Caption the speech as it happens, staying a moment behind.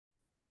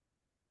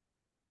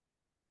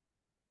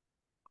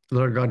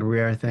Lord God, we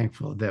are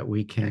thankful that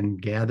we can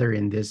gather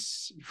in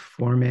this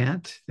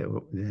format, that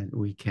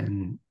we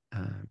can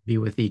be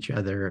with each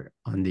other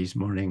on these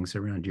mornings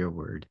around your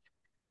word.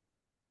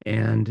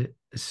 And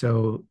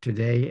so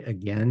today,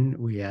 again,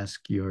 we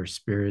ask your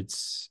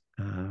Spirit's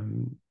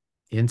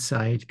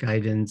insight,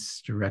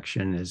 guidance,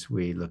 direction as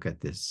we look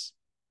at this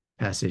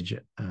passage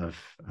of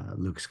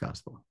Luke's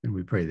gospel. And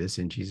we pray this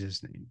in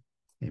Jesus' name.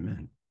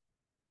 Amen.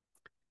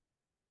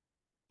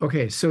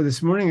 Okay, so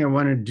this morning I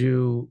want to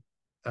do,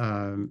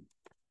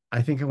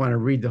 I think I want to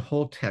read the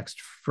whole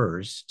text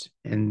first,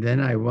 and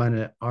then I want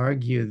to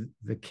argue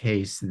the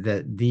case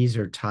that these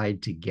are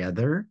tied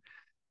together,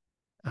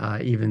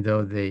 even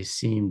though they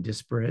seem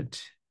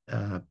disparate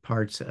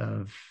parts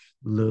of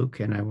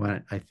Luke. And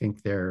I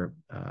think they're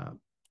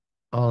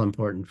all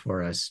important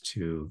for us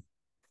to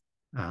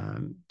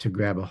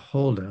grab a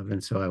hold of.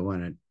 And so I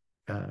want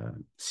to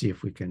see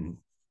if we can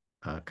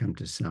come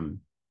to some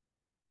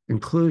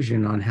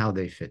conclusion on how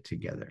they fit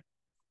together.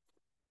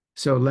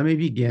 So let me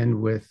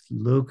begin with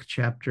Luke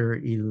chapter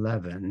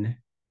 11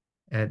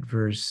 at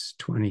verse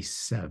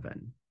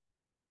 27.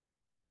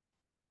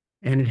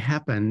 And it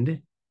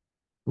happened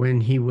when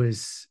he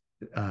was,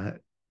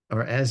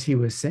 or as he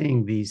was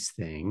saying these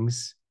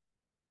things,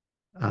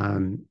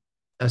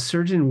 a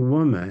certain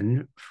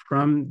woman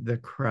from the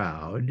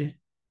crowd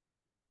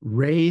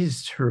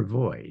raised her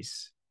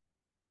voice,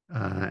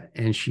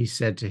 and she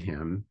said to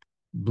him,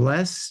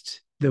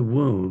 "Blessed the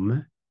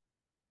womb,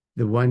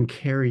 the one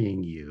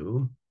carrying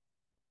you,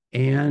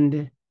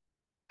 and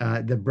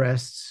the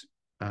breasts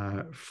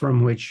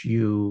from which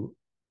you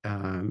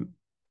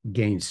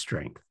gain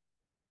strength."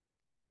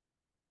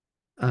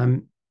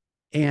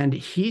 And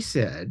he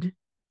said,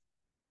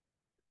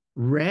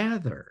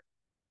 "Rather,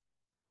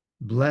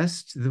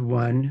 blessed the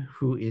one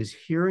who is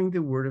hearing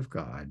the word of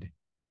God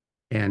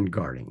and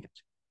guarding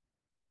it."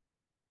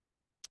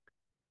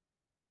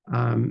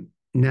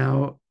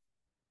 Now,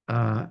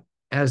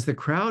 as the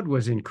crowd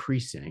was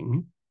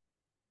increasing,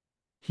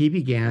 he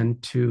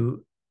began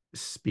to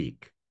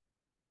speak.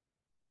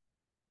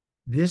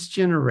 "This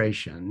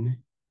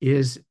generation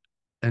is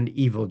an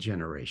evil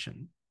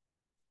generation.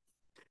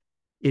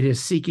 It is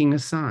seeking a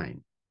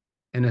sign,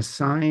 and a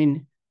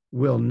sign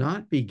will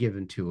not be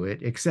given to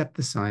it except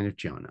the sign of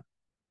Jonah.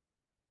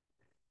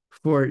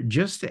 For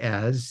just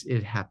as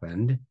it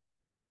happened,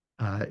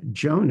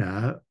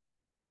 Jonah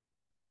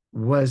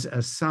was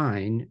a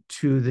sign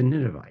to the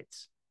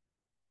Ninevites.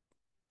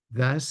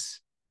 Thus,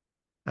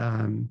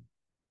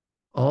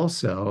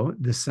 also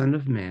the Son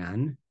of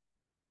Man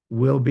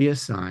will be a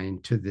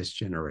sign to this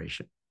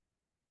generation.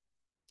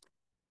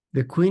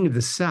 The Queen of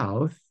the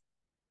South,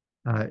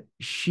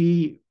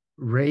 she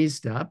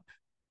raised up,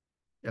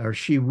 or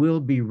she will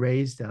be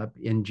raised up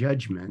in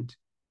judgment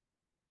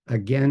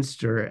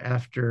against, or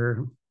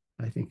after,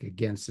 I think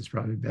against is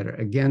probably better,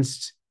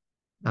 against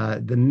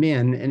the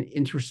men. And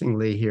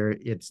interestingly here,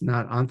 it's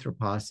not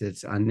anthropos,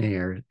 it's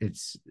aner,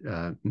 it's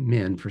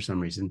men for some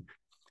reason.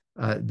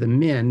 The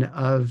men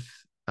of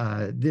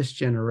this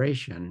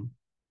generation,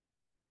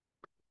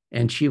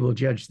 and she will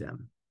judge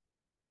them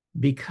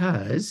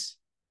because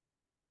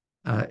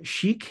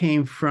she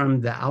came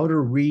from the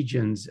outer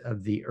regions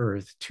of the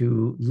earth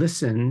to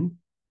listen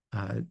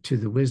to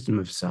the wisdom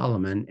of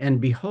Solomon,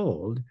 and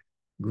behold,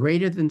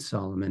 greater than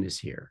Solomon is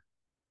here.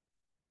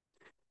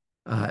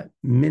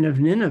 Men of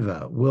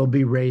Nineveh will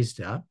be raised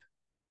up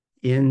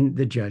in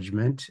the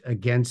judgment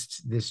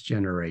against this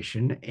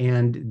generation,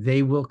 and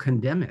they will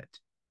condemn it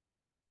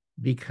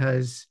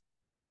because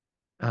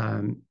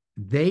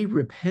they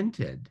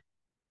repented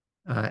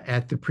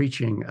at the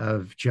preaching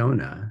of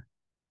Jonah,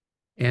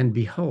 and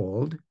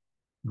behold,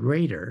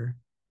 greater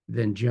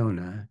than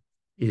Jonah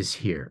is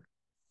here.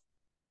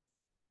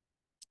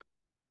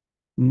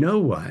 No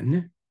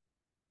one,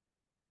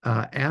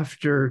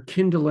 after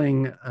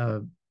kindling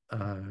a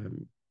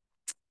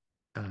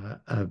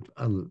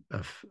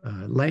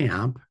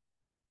lamp,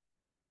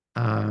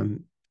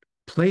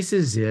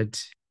 places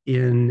it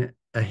in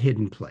a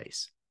hidden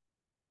place,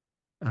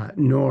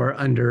 nor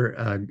under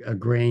a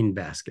grain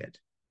basket,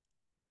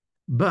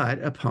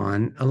 but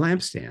upon a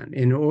lampstand,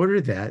 in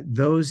order that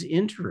those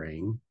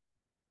entering,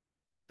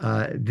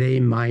 they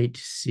might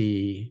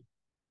see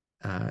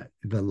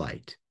the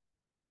light.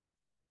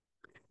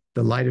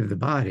 The light of the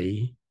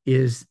body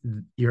is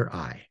your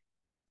eye.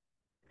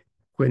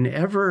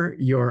 Whenever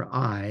your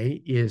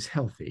eye is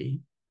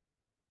healthy,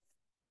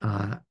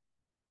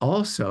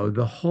 also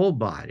the whole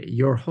body,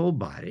 your whole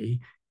body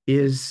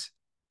is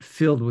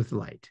filled with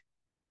light.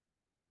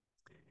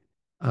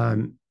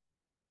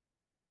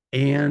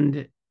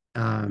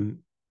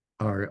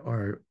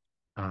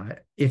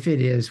 If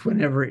it is,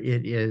 whenever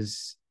it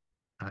is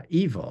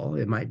evil,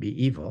 it might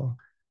be evil,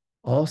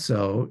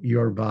 also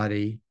your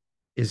body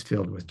is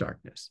filled with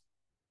darkness.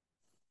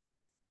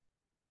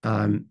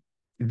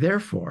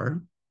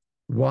 Therefore,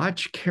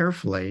 watch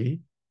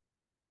carefully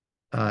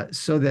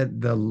so that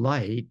the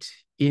light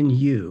in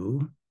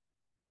you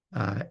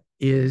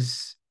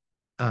is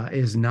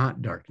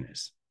not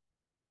darkness.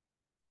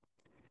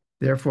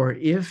 Therefore,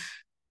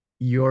 if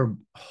your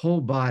whole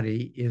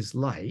body is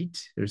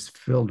light, there's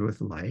filled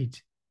with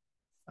light,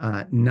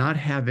 not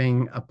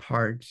having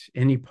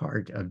any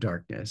part of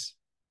darkness.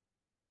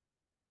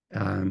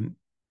 The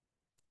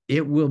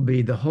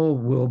whole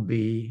will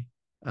be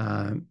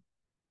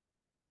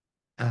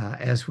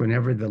as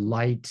whenever the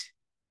light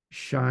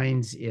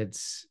shines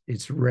its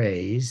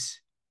rays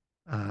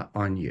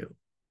on you.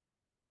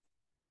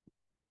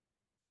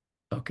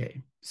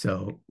 Okay,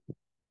 so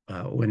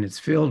when it's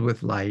filled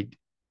with light,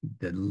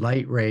 the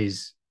light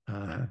rays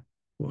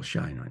will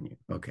shine on you.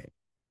 Okay.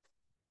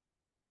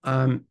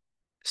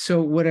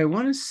 So what I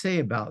want to say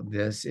about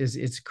this is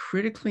it's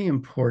critically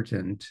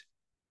important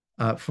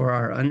for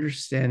our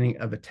understanding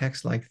of a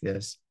text like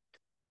this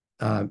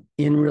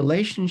in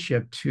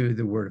relationship to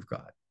the Word of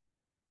God,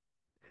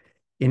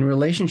 in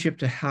relationship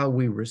to how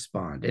we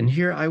respond. And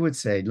here I would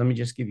say, let me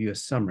just give you a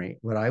summary.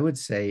 What I would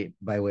say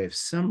by way of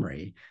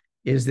summary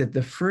is that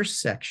the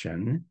first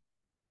section,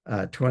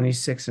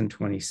 26 and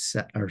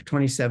 27, or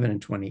 27 and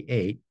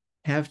 28,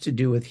 have to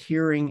do with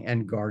hearing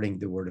and guarding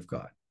the Word of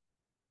God.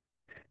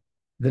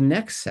 The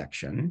next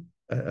section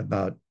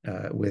about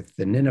with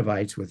the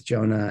Ninevites, with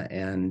Jonah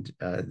and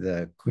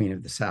the Queen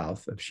of the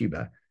South of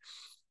Sheba,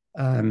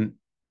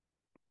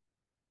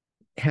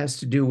 has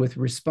to do with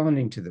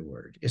responding to the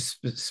word,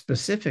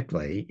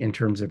 specifically in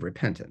terms of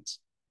repentance.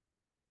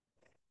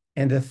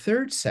 And the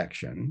third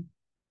section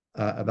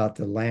about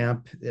the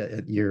lamp,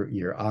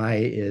 your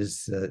eye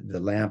is the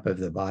lamp of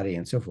the body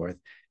and so forth,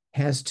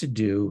 has to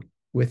do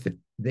with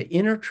the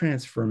inner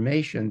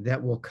transformation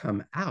that will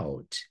come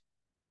out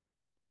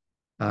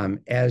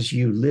as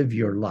you live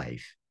your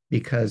life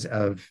because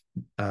of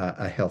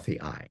a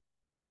healthy eye.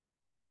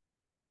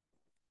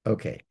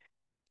 Okay.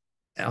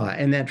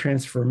 And that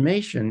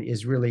transformation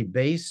is really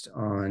based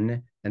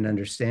on an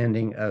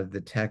understanding of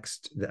the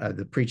text,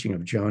 the preaching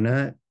of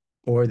Jonah,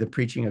 or the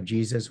preaching of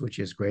Jesus, which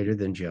is greater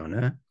than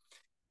Jonah,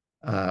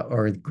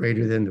 or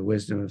greater than the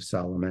wisdom of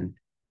Solomon.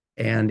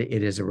 And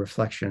it is a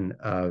reflection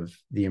of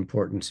the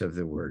importance of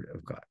the Word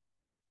of God.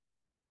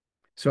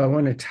 So I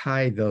want to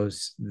tie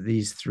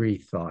these three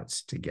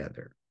thoughts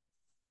together.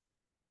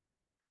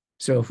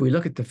 So if we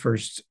look at the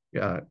first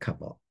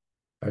couple,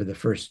 or the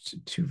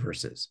first two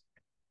verses,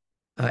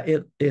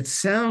 it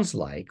sounds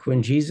like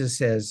when Jesus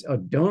says, "Oh,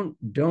 don't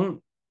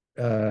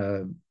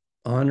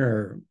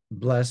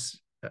bless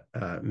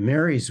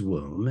Mary's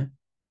womb,"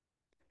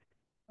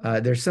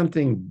 there's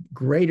something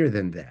greater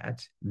than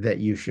that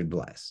you should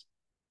bless.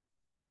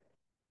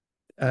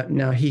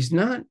 Now he's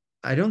not.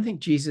 I don't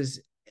think Jesus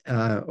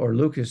or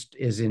Lucas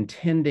is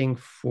intending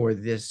for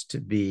this to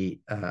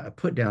be a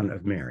put down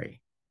of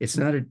Mary. It's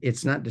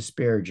not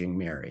disparaging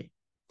Mary.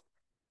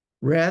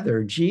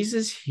 Rather,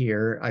 Jesus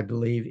here, I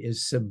believe,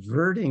 is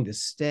subverting the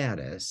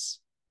status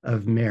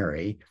of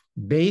Mary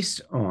based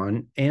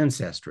on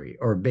ancestry,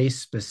 or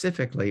based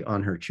specifically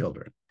on her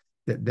children.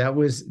 That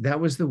was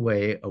the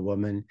way a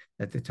woman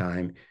at the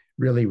time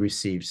really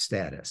received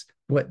status.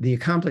 What the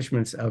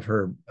accomplishments of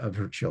her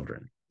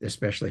children,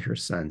 especially her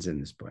sons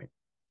in this point,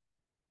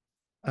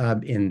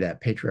 in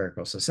that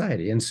patriarchal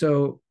society. And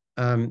so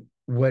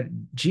what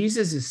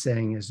Jesus is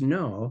saying is,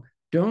 no,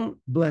 don't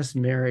bless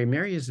Mary.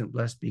 Mary isn't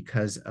blessed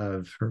because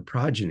of her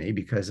progeny,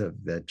 because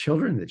of the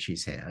children that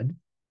she's had,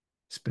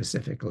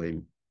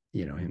 specifically,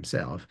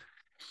 himself.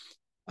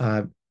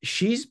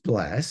 She's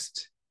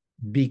blessed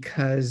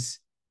because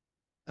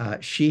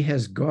she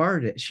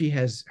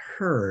has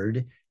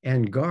heard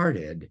and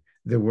guarded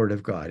the Word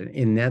of God.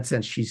 In that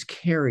sense, she's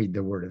carried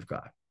the Word of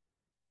God.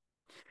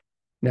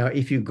 Now,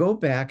 if you go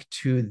back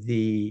to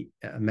the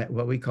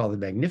what we call the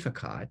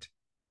Magnificat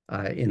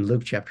in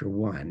Luke chapter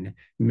 1,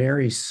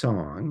 Mary's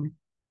song,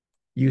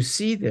 you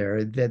see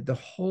there that the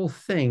whole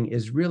thing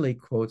is really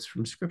quotes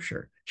from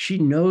Scripture. She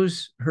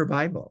knows her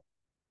Bible.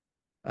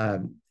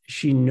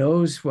 She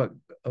knows what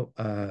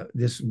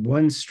this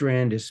one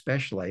strand,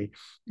 especially,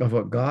 of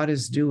what God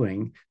is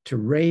doing to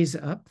raise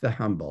up the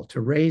humble, to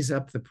raise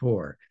up the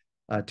poor,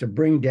 to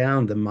bring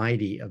down the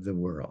mighty of the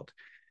world.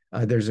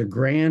 There's a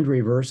grand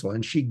reversal,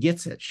 and she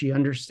gets it. She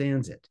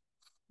understands it.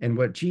 And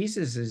what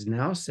Jesus is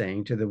now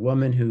saying to the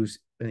woman who's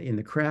in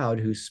the crowd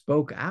who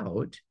spoke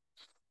out,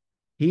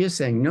 he is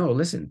saying, no,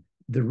 listen,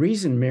 the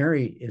reason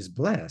Mary is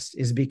blessed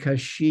is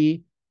because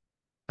she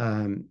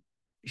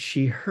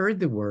heard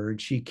the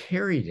word, she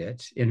carried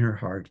it in her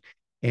heart,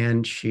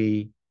 and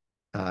she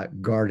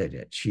guarded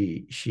it.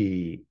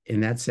 She,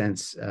 in that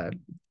sense,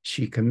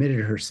 she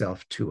committed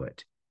herself to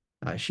it.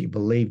 She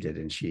believed it,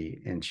 and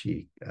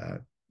she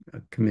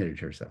committed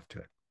herself to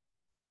it.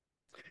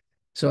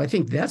 So I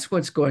think that's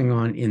what's going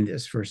on in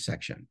this first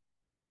section.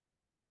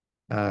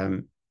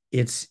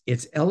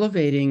 It's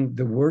elevating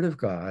the Word of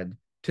God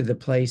to the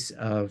place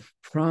of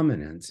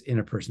prominence in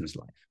a person's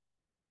life.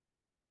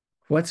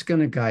 What's going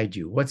to guide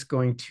you? What's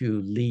going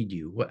to lead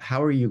you?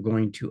 How are you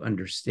going to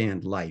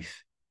understand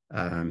life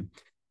and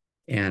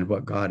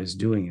what God is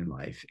doing in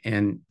life?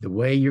 And the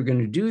way you're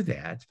going to do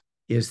that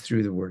is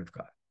through the Word of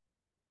God.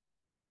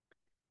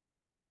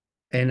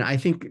 And I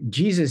think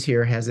Jesus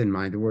here has in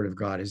mind the Word of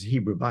God as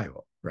Hebrew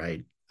Bible,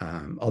 right?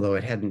 Although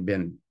it hadn't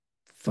been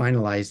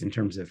finalized in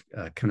terms of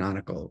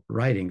canonical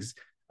writings,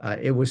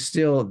 there were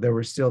still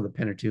the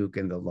Pentateuch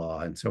and the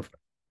law and so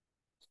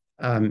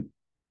forth.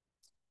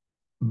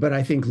 But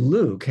I think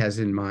Luke has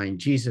in mind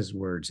Jesus'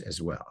 words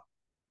as well.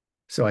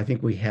 So I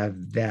think we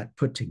have that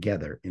put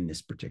together in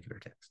this particular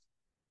text.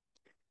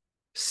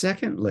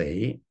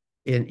 Secondly,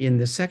 in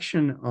the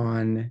section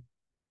on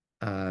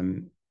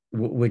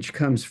which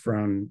comes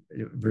from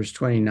verse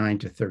 29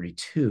 to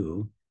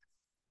 32,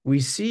 we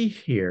see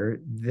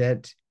here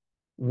that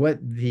what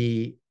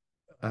the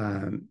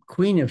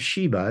Queen of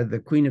Sheba, the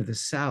Queen of the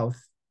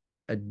South,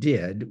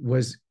 did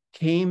was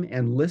came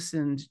and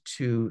listened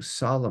to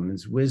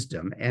Solomon's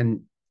wisdom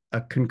and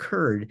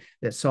concurred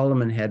that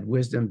Solomon had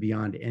wisdom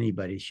beyond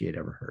anybody she had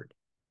ever heard.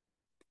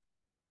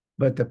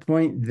 But the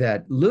point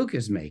that Luke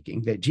is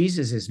making, that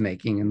Jesus is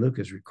making, and Luke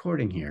is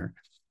recording here,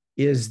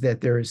 is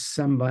that there is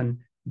someone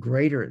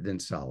greater than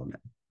Solomon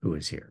who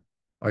is here.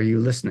 Are you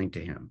listening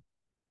to him?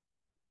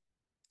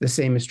 The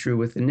same is true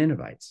with the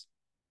Ninevites.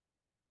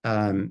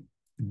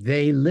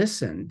 They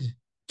listened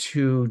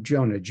to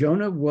Jonah.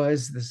 Jonah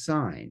was the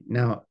sign.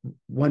 Now,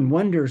 one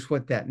wonders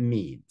what that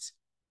means,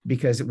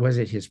 because was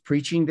it his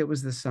preaching that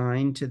was the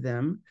sign to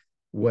them?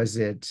 Was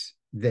it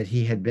that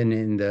he had been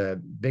in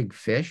the big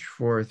fish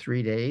for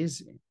 3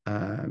 days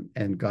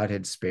and God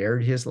had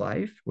spared his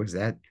life? Was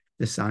that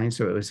the sign?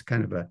 So it was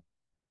kind of a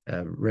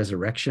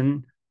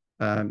resurrection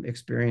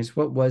experience.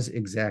 What was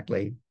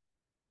exactly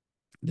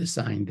the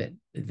sign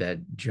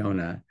that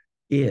Jonah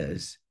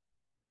is?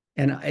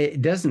 And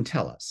it doesn't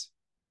tell us.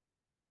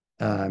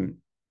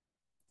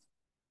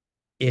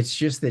 It's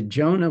just that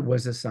Jonah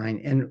was a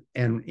sign,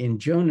 and in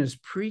Jonah's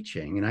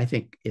preaching, and I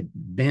think it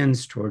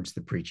bends towards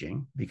the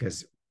preaching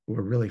because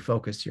we're really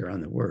focused here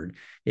on the word.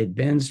 It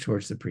bends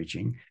towards the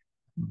preaching,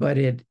 but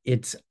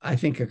it's I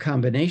think a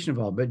combination of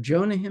all. But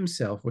Jonah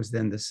himself was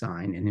then the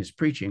sign, and his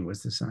preaching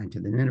was the sign to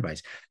the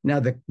Ninevites. Now,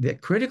 the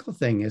critical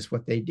thing is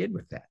what they did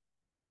with that.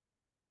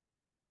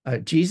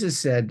 Jesus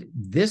said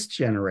this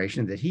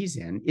generation that he's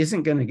in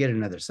isn't going to get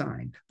another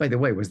sign. By the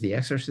way, was the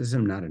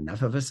exorcism not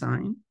enough of a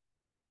sign?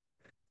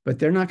 But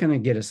they're not going to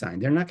get a sign.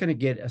 They're not going to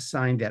get a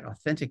sign that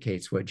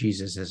authenticates what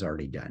Jesus has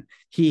already done.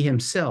 He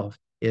himself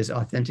is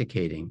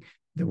authenticating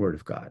the word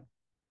of God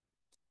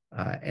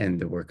and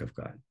the work of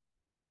God.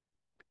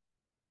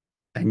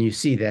 And you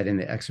see that in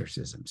the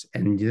exorcisms.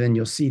 And then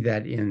you'll see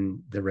that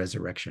in the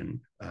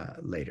resurrection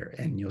later.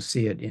 And you'll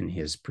see it in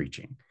his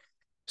preaching.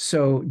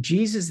 So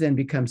Jesus then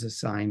becomes a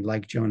sign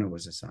like Jonah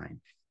was a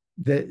sign.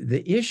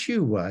 The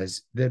issue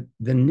was that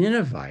the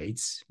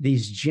Ninevites,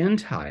 these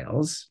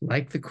Gentiles,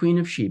 like the Queen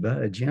of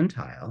Sheba, a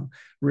Gentile,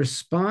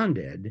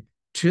 responded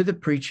to the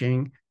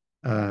preaching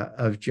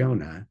of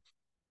Jonah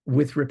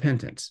with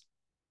repentance.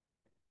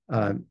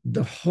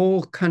 The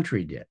whole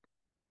country did.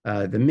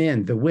 The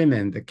men, the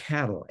women, the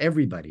cattle,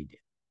 everybody did.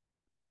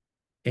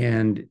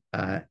 And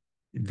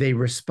they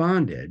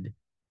responded.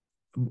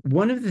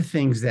 One of the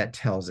things that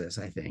tells us,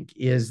 I think,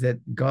 is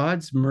that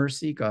God's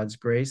mercy, God's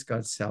grace,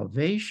 God's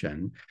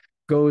salvation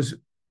goes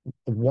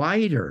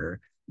wider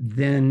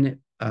than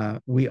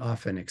we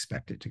often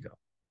expect it to go.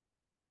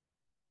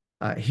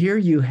 Here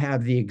you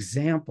have the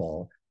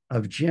example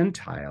of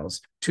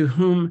Gentiles to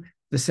whom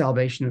the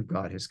salvation of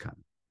God has come.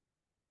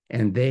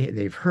 And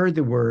they've heard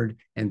the word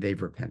and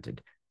they've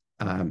repented.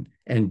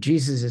 And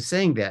Jesus is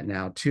saying that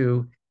now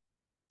to,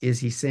 is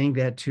he saying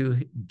that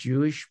to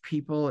Jewish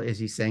people? Is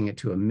he saying it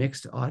to a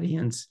mixed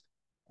audience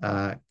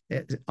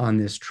on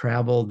this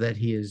travel that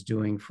he is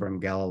doing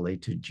from Galilee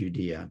to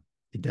Judea?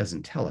 It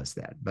doesn't tell us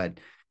that, but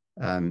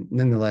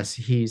nonetheless,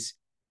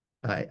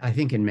 I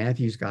think in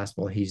Matthew's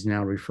gospel, he's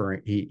now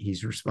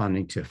he's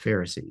responding to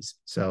Pharisees.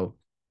 So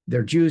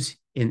they're Jews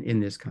in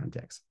this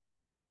context.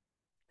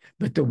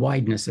 But the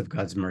wideness of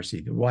God's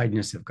mercy, the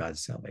wideness of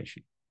God's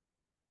salvation.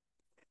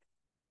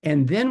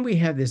 And then we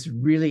have this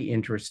really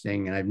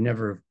interesting, and I've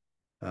never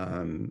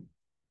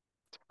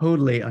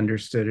totally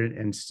understood it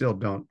and still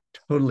don't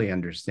totally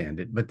understand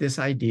it, but this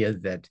idea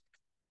that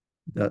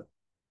the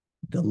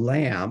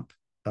lamp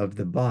of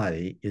the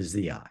body is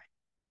the eye.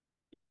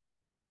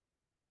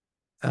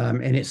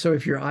 So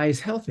if your eye is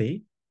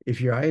healthy,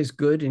 if your eye is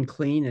good and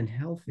clean and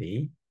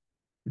healthy,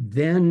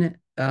 then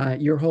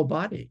your whole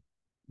body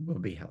will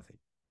be healthy.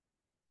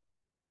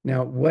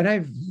 Now, what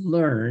I've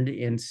learned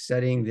in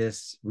studying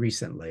this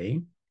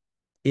recently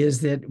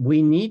is that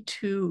we need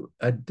to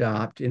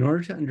adopt, in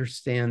order to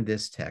understand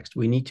this text,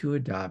 we need to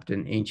adopt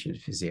an ancient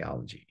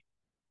physiology.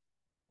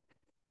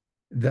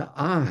 The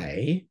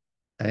eye,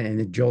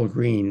 and Joel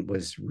Green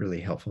was really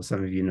helpful.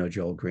 Some of you know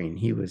Joel Green.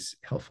 He was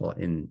helpful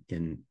in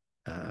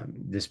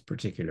this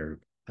particular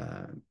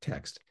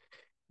text.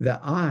 The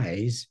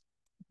eyes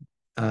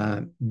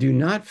do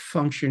not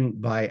function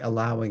by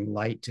allowing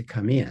light to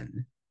come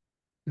in.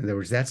 In other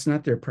words, that's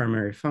not their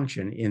primary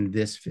function in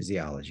this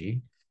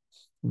physiology.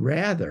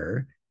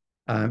 Rather,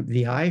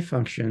 the eye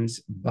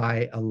functions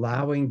by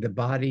allowing the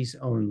body's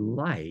own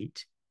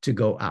light to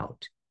go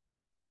out.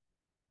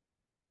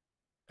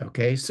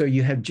 Okay, so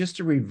you have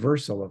just a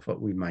reversal of what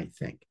we might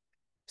think.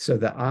 So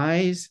the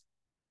eyes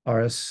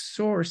are a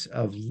source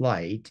of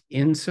light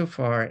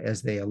insofar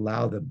as they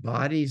allow the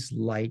body's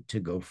light to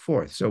go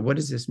forth. So what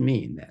does this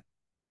mean then?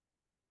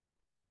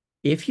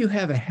 If you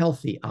have a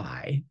healthy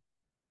eye,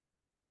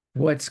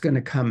 what's going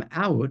to come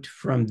out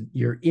from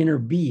your inner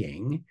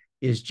being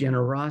is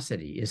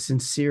generosity, is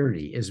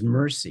sincerity, is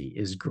mercy,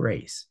 is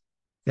grace.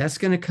 That's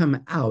going to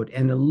come out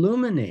and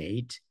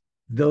illuminate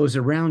those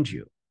around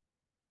you.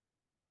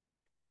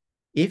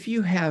 If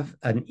you have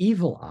an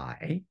evil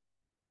eye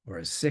or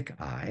a sick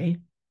eye,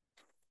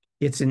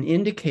 it's an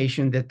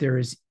indication that there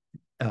is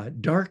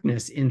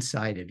darkness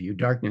inside of you,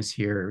 darkness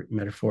here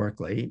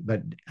metaphorically,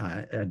 but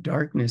a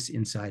darkness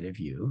inside of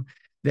you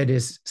that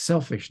is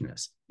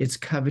selfishness, it's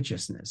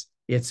covetousness,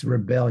 it's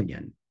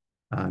rebellion,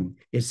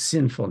 it's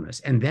sinfulness.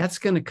 And that's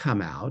going to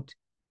come out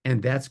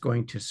and that's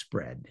going to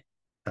spread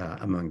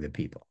among the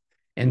people.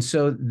 And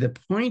so the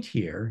point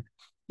here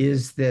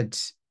is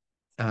that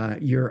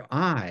your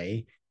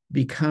eye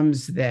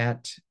becomes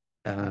that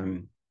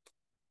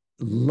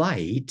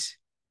light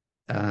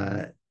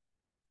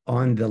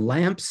on the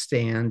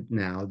lampstand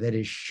now that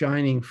is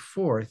shining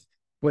forth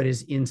what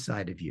is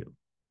inside of you.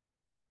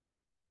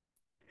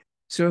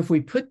 So if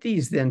we put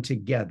these then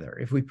together,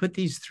 if we put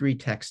these three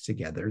texts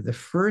together, the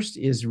first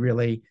is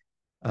really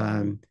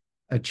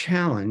a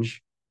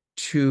challenge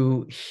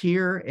to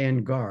hear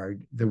and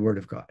guard the word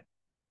of God.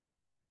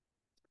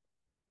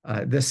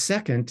 The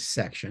second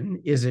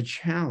section is a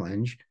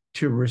challenge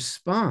to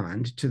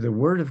respond to the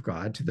word of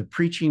God, to the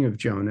preaching of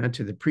Jonah,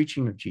 to the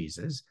preaching of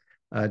Jesus,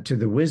 to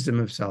the wisdom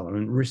of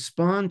Solomon,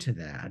 respond to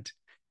that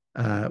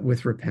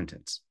with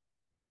repentance.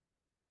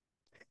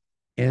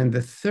 And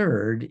the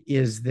third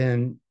is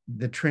then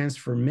the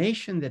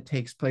transformation that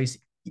takes place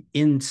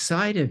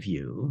inside of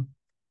you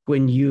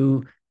when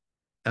you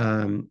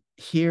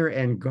hear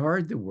and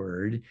guard the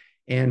word,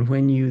 and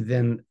when you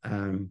then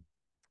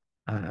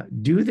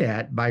do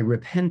that by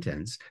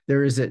repentance,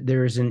 there is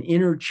an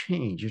inner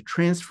change, a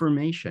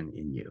transformation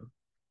in you.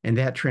 And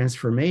that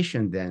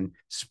transformation then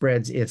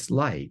spreads its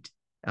light.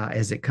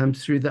 As it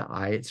comes through the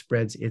eye, it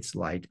spreads its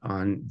light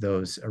on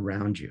those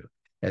around you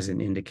as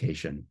an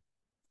indication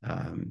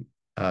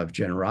of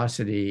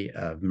generosity,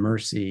 of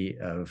mercy,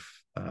 of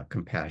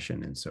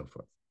compassion, and so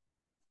forth.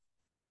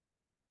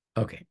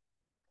 Okay.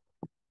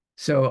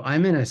 So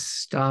I'm going to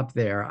stop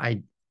there.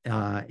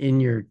 In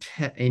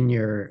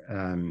your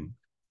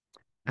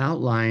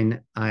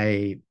outline,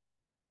 I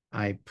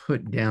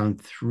put down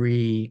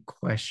 3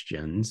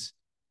 questions.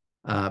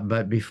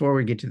 But before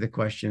we get to the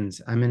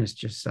questions, I'm going to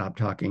just stop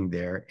talking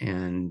there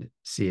and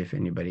see if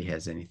anybody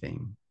has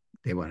anything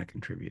they want to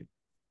contribute.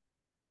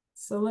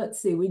 So let's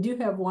see, we do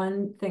have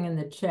one thing in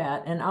the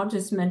chat, and I'll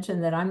just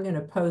mention that I'm going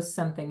to post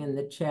something in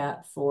the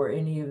chat for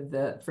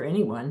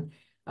anyone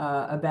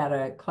about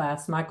a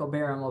class Michael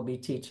Barron will be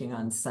teaching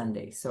on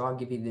Sunday. So I'll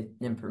give you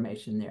the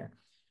information there.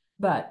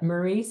 But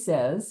Marie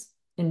says,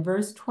 in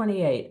verse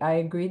 28, I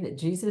agree that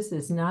Jesus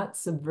is not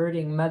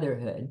subverting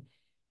motherhood.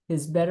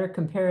 His better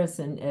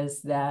comparison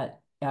is that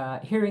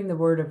hearing the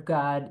word of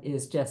God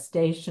is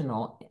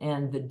gestational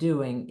and the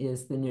doing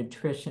is the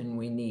nutrition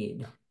we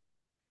need.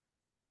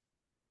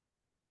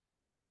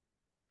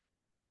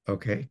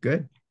 Okay,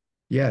 good.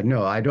 Yeah,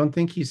 no, I don't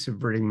think he's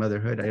subverting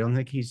motherhood. I don't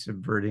think he's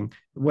subverting.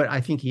 What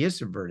I think he is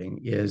subverting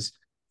is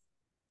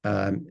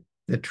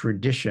the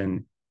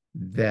tradition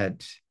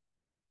that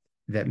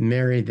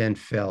Mary then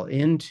fell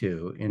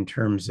into in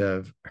terms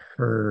of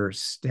her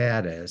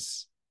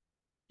status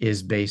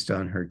is based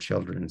on her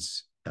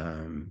children's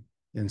and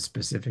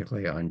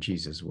specifically on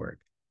Jesus' work.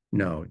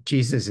 No,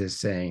 Jesus is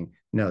saying,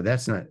 no,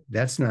 that's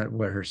not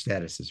where her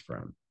status is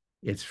from.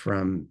 It's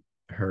from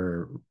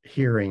her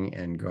hearing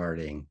and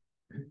guarding,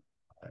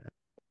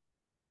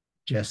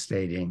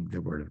 gestating the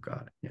word of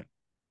God. Yeah.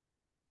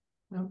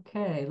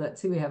 Okay,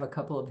 let's see. We have a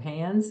couple of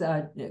hands.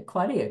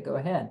 Claudia, go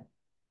ahead.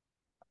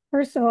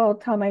 First of all,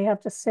 Tom, I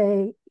have to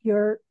say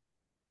your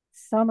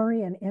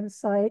summary and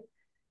insight,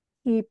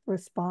 keep,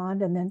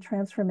 respond, and then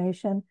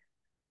transformation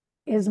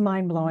is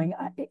mind-blowing.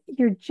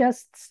 You're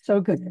just so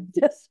good at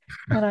this,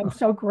 and I'm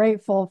so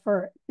grateful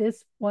for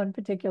this one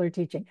particular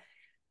teaching.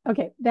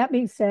 Okay, that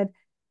being said,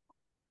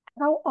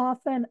 how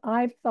often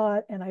I've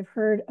thought, and I've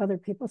heard other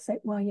people say,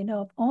 well,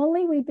 if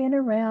only we'd been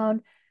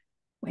around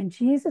when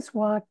Jesus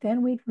walked,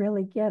 then we'd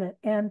really get it.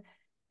 And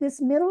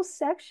this middle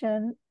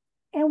section,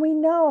 and we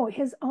know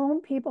his own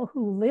people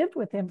who lived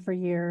with him for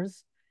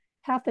years,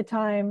 half the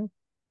time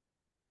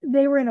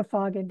they were in a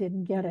fog and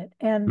didn't get it.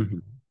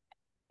 And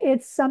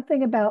it's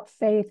something about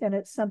faith, and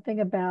it's something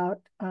about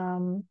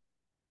I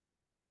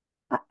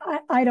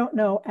don't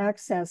know,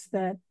 access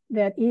that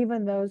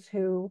even those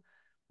who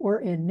were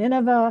in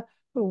Nineveh,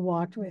 who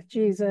walked with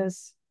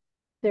Jesus,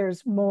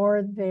 there's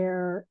more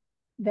there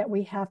that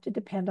we have to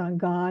depend on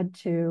God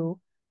to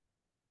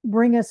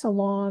bring us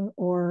along,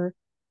 or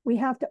we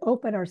have to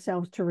open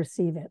ourselves to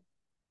receive it.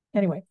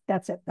 Anyway,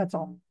 that's it. That's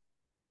all.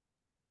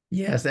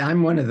 Yes,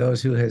 I'm one of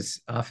those who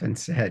has often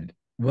said,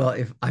 well,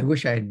 if I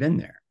wish I had been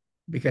there,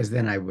 because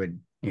then I would,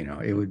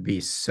 it would be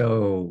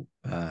so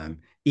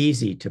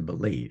easy to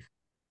believe.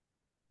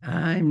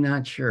 I'm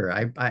not sure.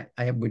 I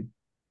would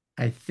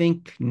I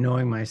think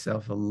knowing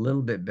myself a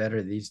little bit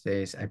better these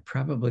days, I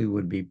probably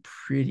would be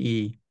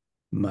pretty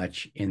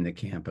much in the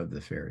camp of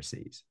the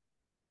Pharisees.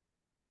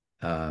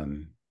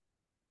 Um,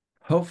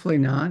 Hopefully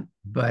not,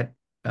 but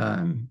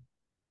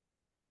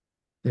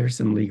there's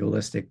some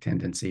legalistic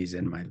tendencies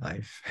in my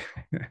life.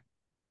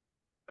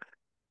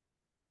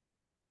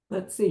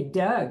 Let's see,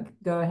 Doug,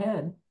 go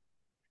ahead.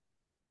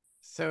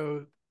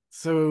 So,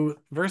 so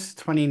verse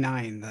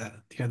 29,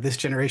 this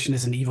generation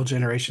is an evil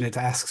generation. It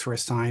asks for a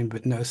sign,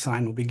 but no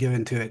sign will be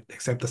given to it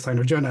except the sign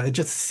of Jonah. It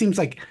just seems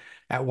like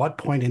at what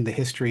point in the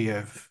history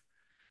of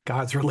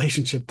God's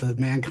relationship to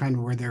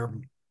mankind were there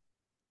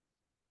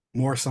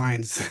more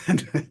signs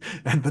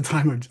at the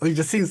time of, it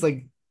just seems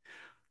like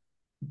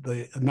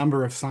the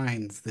number of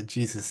signs that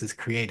Jesus is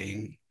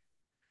creating.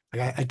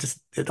 Like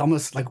it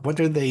almost like, what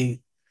are they,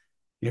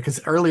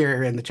 because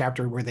earlier in the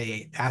chapter where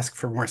they ask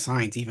for more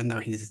signs, even though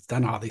he's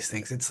done all these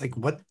things, it's like,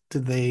 what do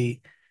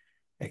they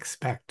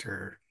expect?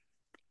 Or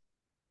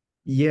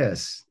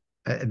Yes,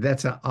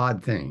 that's an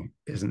odd thing,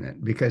 isn't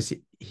it? Because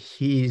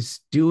he's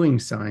doing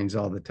signs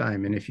all the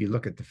time. And if you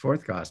look at the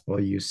fourth gospel,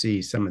 you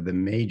see some of the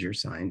major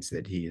signs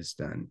that he has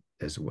done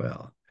as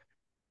well.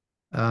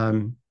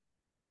 Um,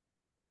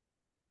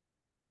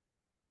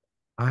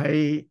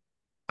 I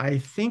I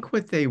think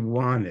what they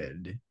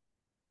wanted,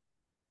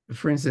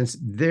 for instance,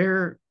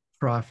 their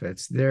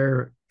prophets,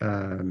 their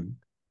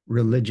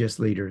religious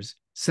leaders,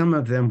 some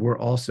of them were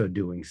also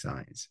doing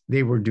signs.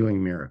 They were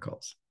doing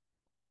miracles.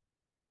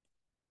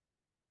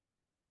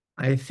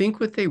 I think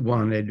what they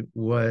wanted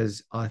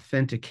was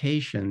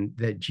authentication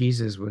that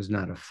Jesus was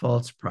not a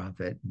false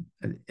prophet.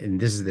 And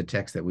this is the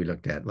text that we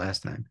looked at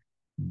last time,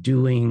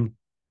 doing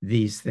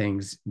these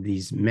things,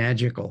 these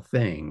magical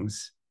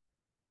things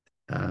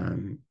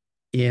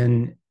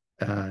in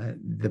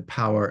the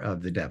power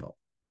of the devil.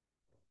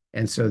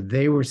 And so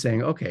they were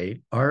saying,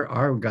 okay,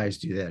 our guys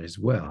do that as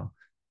well.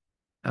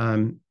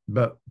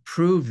 But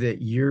prove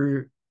that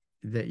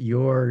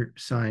your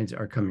signs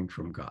are coming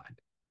from God.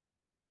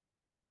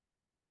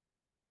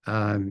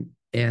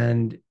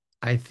 And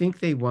I think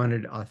they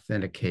wanted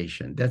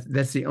authentication.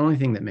 That's the only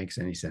thing that makes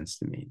any sense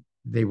to me.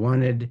 They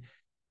wanted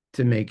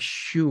to make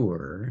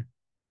sure,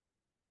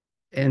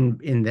 and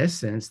in this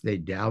sense, they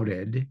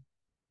doubted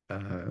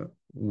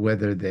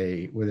whether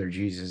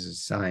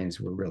Jesus' signs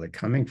were really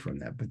coming from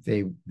that, but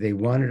they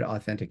wanted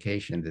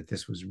authentication that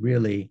this was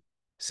really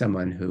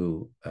someone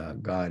who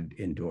God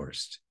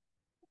endorsed.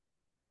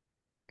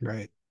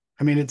 right.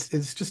 I mean,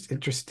 it's just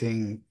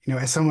interesting,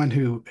 as someone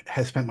who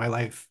has spent my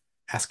life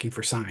asking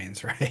for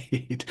signs,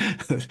 right?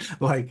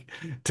 Like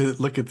to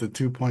look at the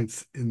 2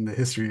 points in the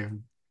history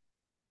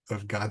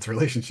of God's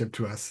relationship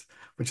to us,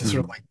 which is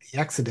sort of like the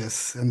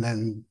Exodus and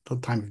then the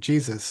time of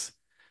Jesus,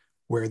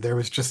 where there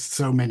was just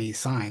so many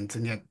signs,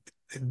 and yet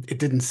it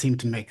didn't seem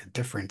to make a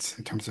difference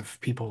in terms of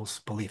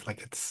people's belief.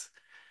 Like it's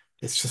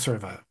just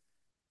sort of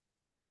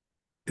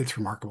it's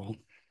remarkable.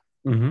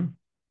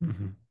 Mm-hmm.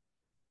 Mm-hmm.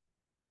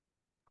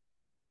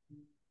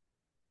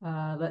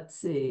 Let's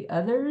see,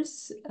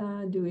 others,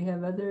 do we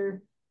have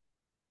other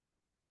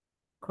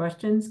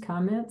questions,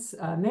 comments?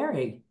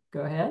 Mary,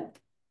 go ahead.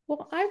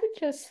 Well, I would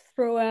just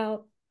throw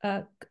out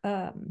a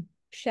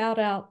shout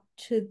out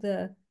to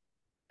the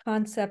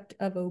concept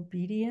of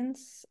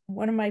obedience.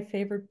 One of my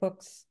favorite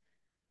books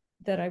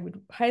that I would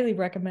highly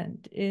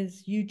recommend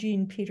is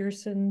Eugene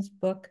Peterson's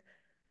book.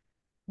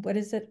 What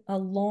is it? A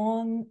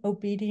Long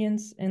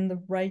Obedience in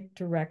the Right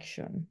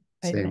Direction.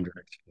 Same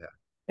direction, yeah.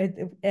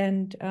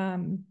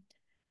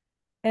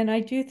 And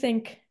I do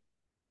think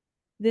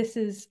this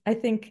is, I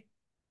think,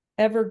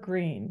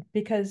 evergreen,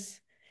 because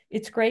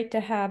it's great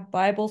to have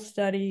Bible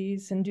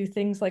studies and do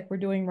things like we're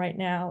doing right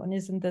now. And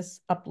isn't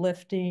this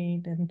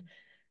uplifting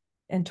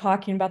and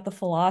talking about the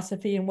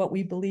philosophy and what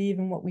we believe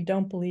and what we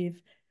don't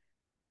believe?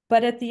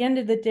 But at the end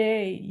of the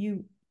day,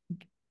 you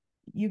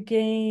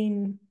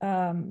gain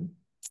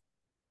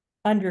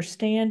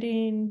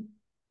understanding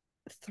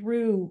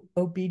through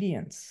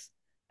obedience.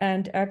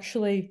 And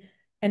actually,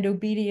 and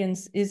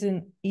obedience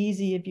isn't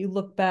easy. If you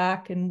look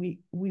back, and we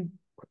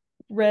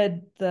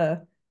read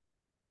the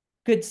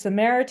Good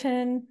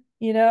Samaritan,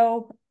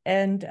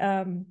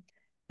 and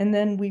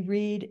then we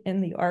read in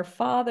the Our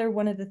Father,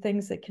 one of the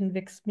things that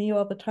convicts me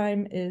all the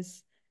time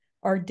is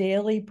our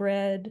daily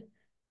bread,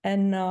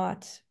 and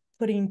not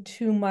putting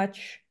too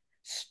much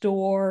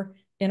store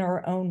in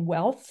our own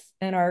wealth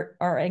and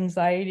our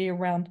anxiety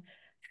around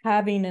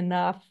having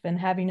enough and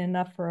having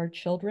enough for our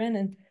children.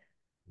 And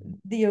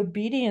the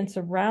obedience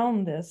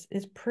around this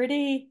is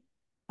pretty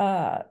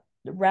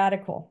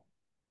radical,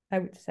 I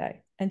would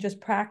say, and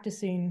just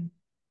practicing,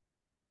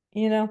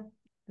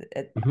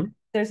 Mm-hmm.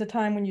 there's a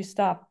time when you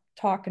stop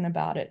talking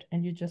about it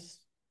and you just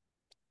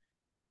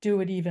do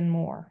it even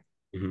more.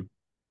 Mm-hmm.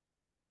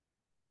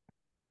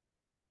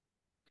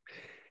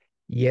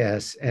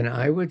 Yes, and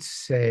I would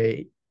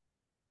say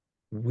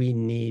we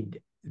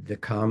need the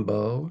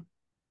combo.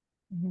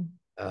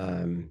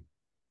 Mm-hmm.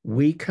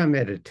 We come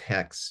at a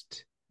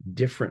text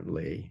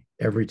differently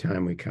every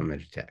time we come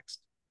at a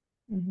text.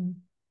 Mm-hmm.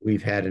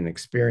 we've had an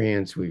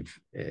experience, we've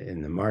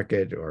in the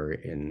market or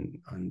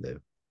on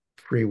the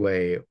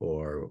freeway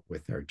or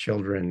with our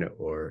children,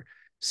 or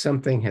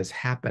something has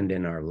happened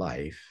in our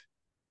life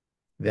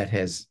that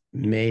has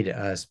made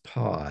us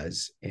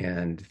pause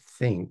and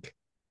think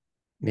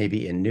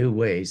maybe in new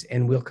ways,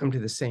 and we'll come to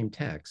the same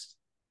text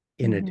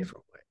in a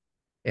different way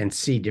and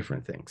see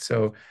different things.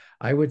 So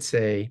I would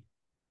say,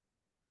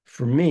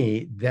 for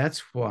me,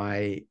 that's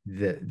why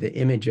the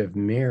image of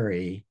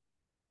Mary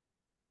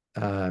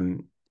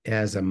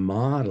as a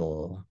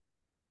model,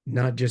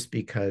 not just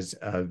because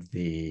of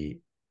the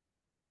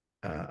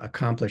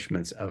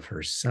accomplishments of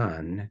her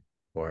son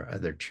or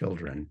other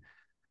children,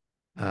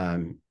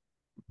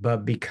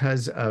 but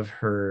because of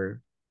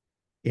her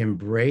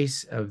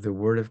embrace of the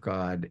Word of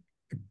God,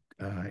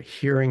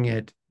 hearing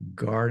it,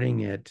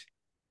 guarding it,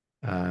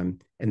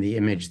 and the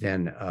image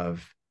then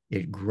of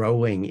it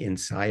growing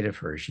inside of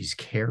her. She's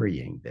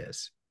carrying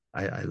this.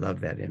 I love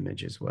that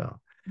image as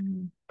well.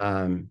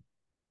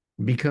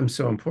 Becomes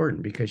so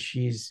important because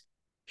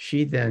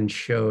she then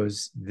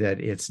shows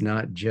that it's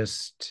not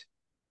just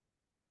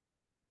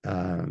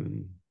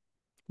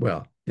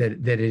well, that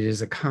it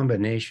is a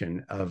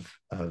combination of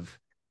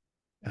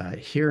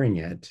hearing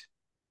it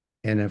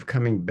and of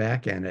coming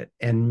back at it,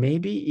 and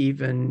maybe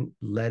even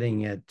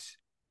letting it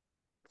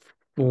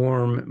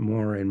form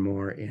more and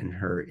more in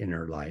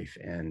her life.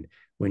 And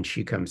when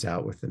she comes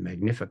out with the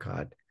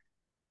Magnificat,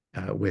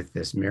 with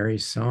this Mary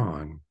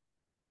song,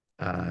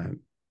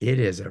 it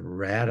is a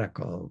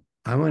radical,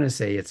 I want to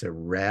say it's a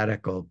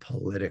radical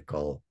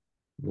political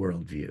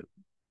worldview.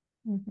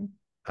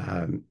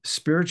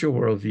 Spiritual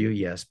worldview,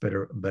 yes, but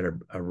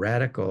a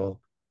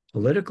radical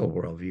political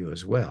worldview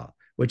as well,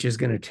 which is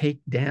going to take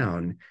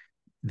down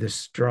the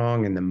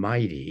strong and the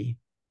mighty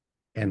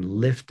and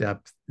lift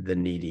up the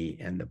needy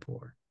and the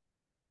poor.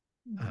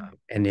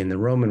 And in the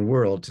Roman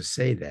world, to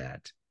say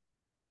that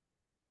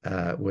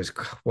was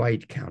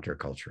quite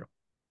countercultural.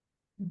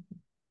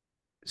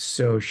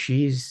 So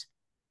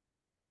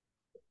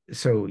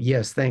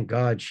yes, thank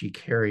God she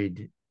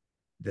carried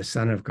the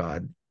Son of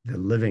God, the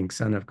living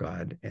Son of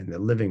God, and the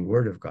living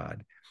Word of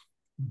God,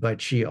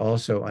 but she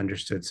also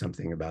understood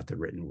something about the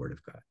written Word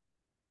of God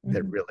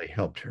that really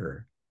helped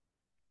her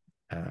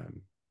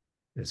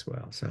as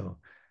well. So,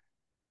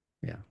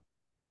 yeah.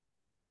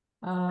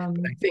 I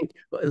think,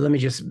 let me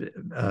just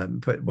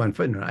put one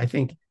footnote. I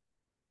think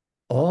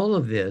all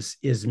of this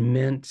is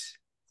meant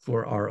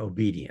for our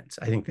obedience.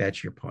 I think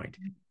that's your point.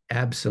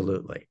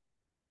 Absolutely.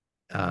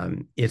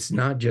 It's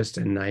not just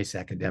a nice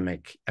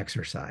academic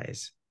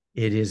exercise.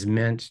 It is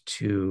meant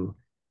to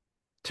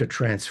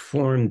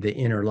transform the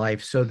inner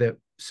life so that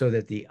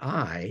the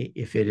eye,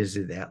 if it is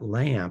that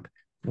lamp,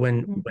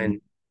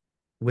 when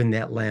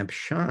that lamp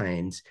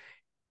shines,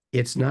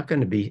 it's not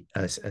going to be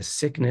a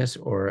sickness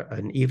or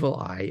an evil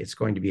eye. It's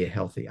going to be a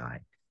healthy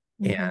eye.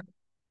 And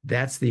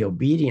that's the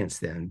obedience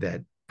then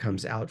that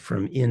comes out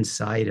from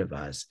inside of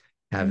us,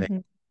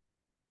 having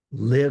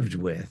lived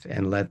with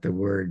and let the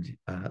Word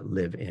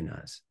live in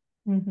us.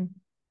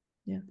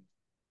 Yeah.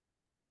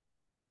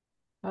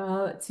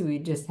 Let's see, we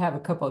just have a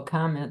couple of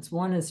comments.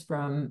 One is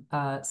from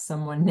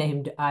someone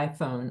named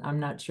iPhone. I'm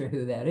not sure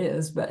who that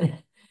is, but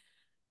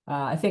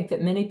I think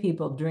that many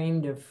people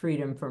dreamed of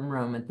freedom from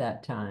Rome at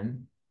that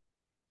time.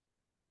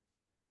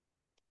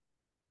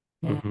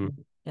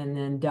 And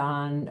then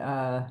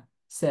Don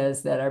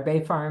says that our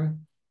Bay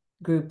Farm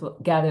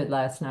group gathered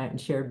last night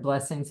and shared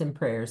blessings and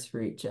prayers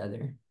for each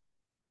other.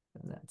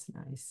 So that's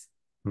nice.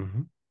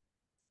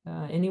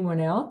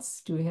 Anyone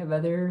else? Do we have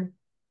other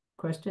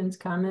questions,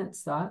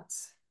 comments,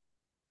 thoughts?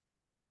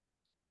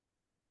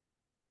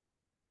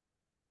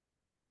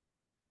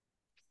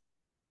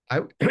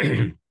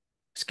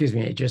 Excuse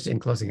me, just in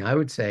closing, I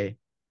would say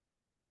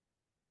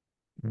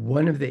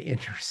one of the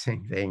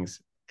interesting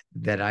things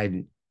that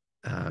I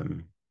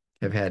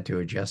have had to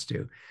adjust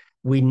to,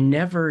 we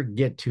never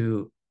get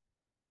to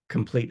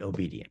complete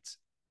obedience.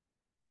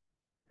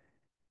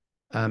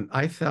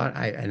 I thought,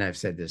 and I've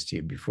said this to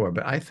you before,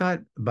 but I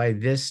thought by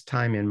this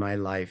time in my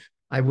life,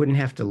 I wouldn't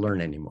have to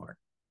learn anymore.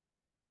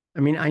 I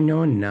mean, I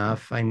know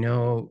enough. I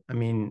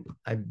mean,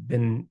 I've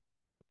been,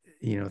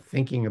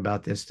 thinking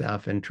about this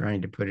stuff and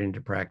trying to put it into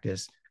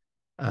practice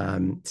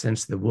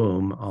since the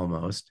womb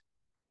almost,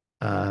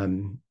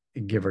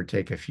 give or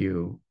take a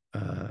few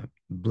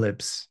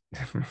blips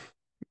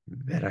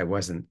that I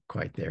wasn't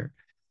quite there.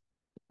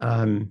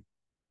 I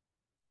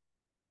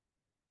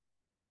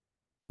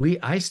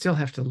still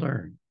have to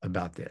learn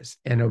about this,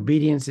 and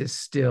obedience is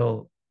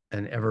still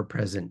an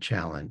ever-present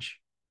challenge.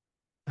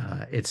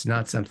 It's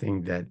not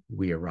something that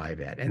we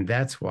arrive at, and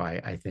that's why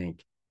I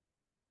think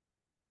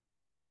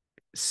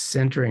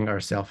centering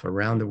ourselves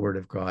around the Word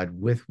of God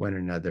with one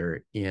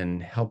another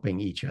in helping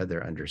each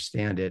other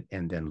understand it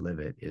and then live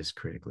it is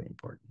critically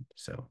important.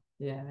 So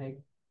yeah,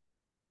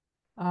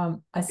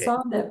 I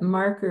saw that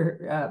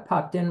Marker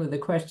popped in with a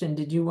question.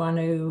 Did you want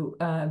to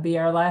be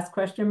our last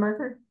question,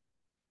 Marker?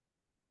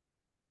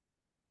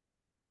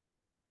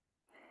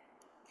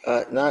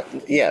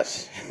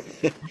 Yes.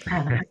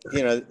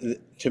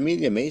 To me,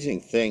 the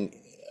amazing thing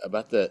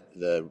about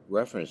the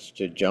reference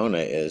to Jonah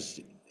is,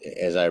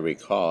 as I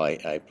recall,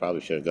 I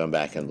probably should have gone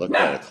back and looked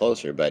at it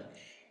closer, but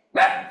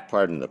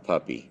pardon the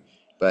puppy.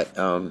 But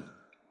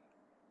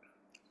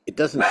it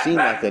doesn't seem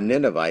like the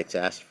Ninevites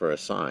asked for a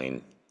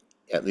sign.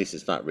 At least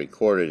it's not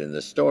recorded in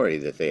the story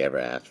that they ever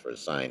asked for a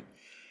sign.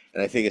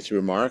 And I think it's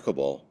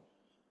remarkable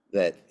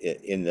that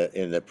in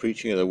the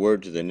preaching of the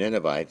word to the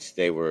Ninevites,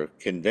 they were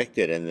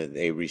convicted and that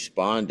they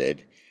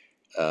responded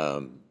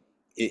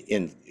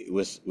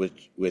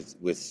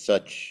with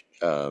such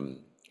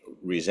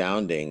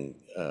resounding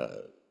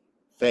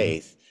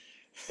faith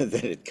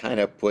that it kind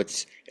of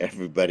puts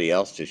everybody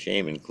else to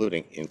shame,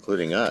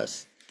 including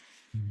us.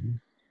 Mm-hmm.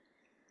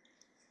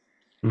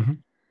 Mm-hmm.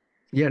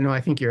 Yeah, no, I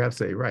think you're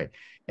absolutely right.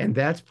 And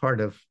that's part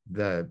of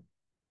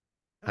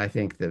I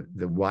think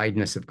the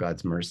wideness of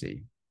God's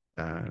mercy.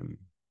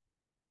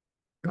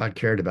 God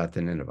cared about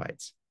the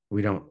Ninevites.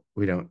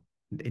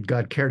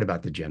 God cared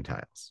about the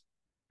Gentiles.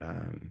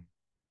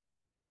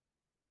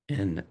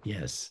 And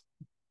yes,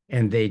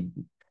 and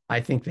I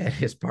think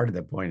that is part of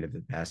the point of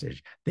the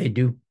passage. They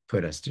do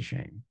put us to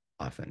shame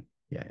often.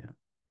 Yeah.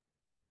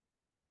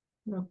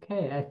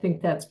 Okay, I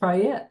think that's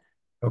probably it.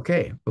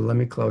 Okay, well, let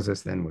me close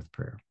us then with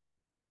prayer.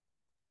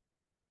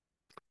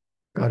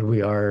 God,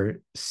 we are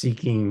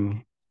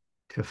seeking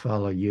to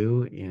follow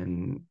you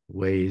in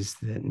ways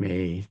that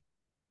may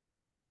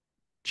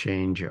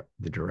change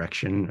the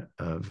direction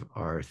of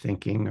our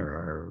thinking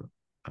or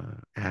our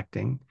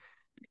acting.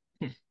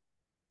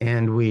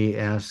 And we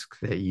ask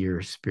that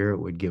your Spirit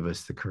would give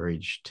us the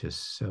courage to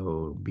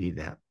so be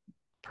that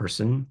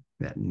person,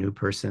 that new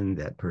person,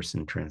 that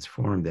person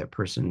transformed, that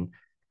person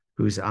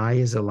whose eye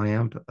is a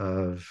lamp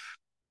of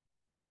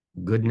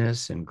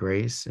goodness and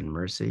grace and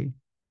mercy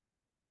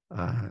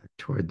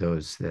toward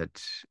those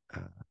that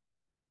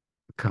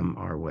come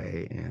our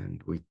way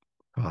and we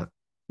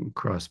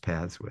cross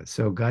paths with.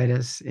 So guide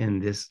us in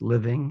this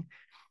living,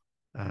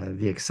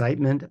 the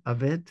excitement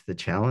of it, the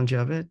challenge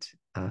of it,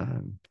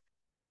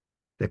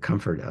 the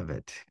comfort of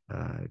it.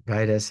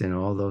 Guide us in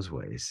all those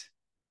ways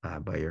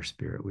by your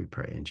Spirit, we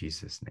pray in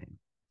Jesus' name.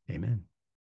 Amen.